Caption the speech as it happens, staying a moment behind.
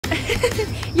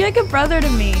You're like a brother to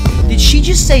me. Did she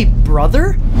just say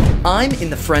brother? I'm in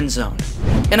the friend zone.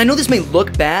 And I know this may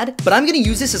look bad, but I'm gonna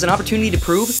use this as an opportunity to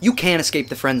prove you can escape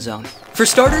the friend zone. For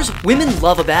starters, women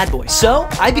love a bad boy, so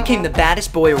I became the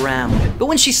baddest boy around. But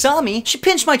when she saw me, she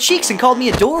pinched my cheeks and called me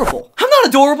adorable. I'm not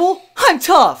adorable, I'm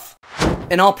tough.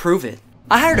 And I'll prove it.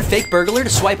 I hired a fake burglar to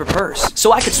swipe her purse,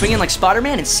 so I could swing in like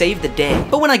Spider-Man and save the day.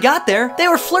 But when I got there, they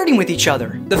were flirting with each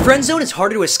other. The friend zone is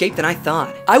harder to escape than I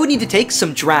thought. I would need to take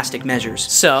some drastic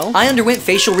measures. So, I underwent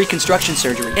facial reconstruction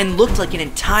surgery and looked like an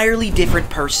entirely different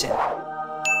person.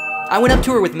 I went up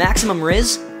to her with maximum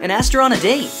riz and asked her on a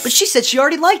date, but she said she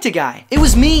already liked a guy. It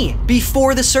was me,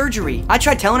 before the surgery. I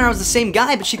tried telling her I was the same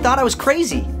guy, but she thought I was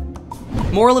crazy.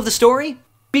 Moral of the story?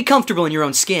 Be comfortable in your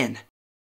own skin.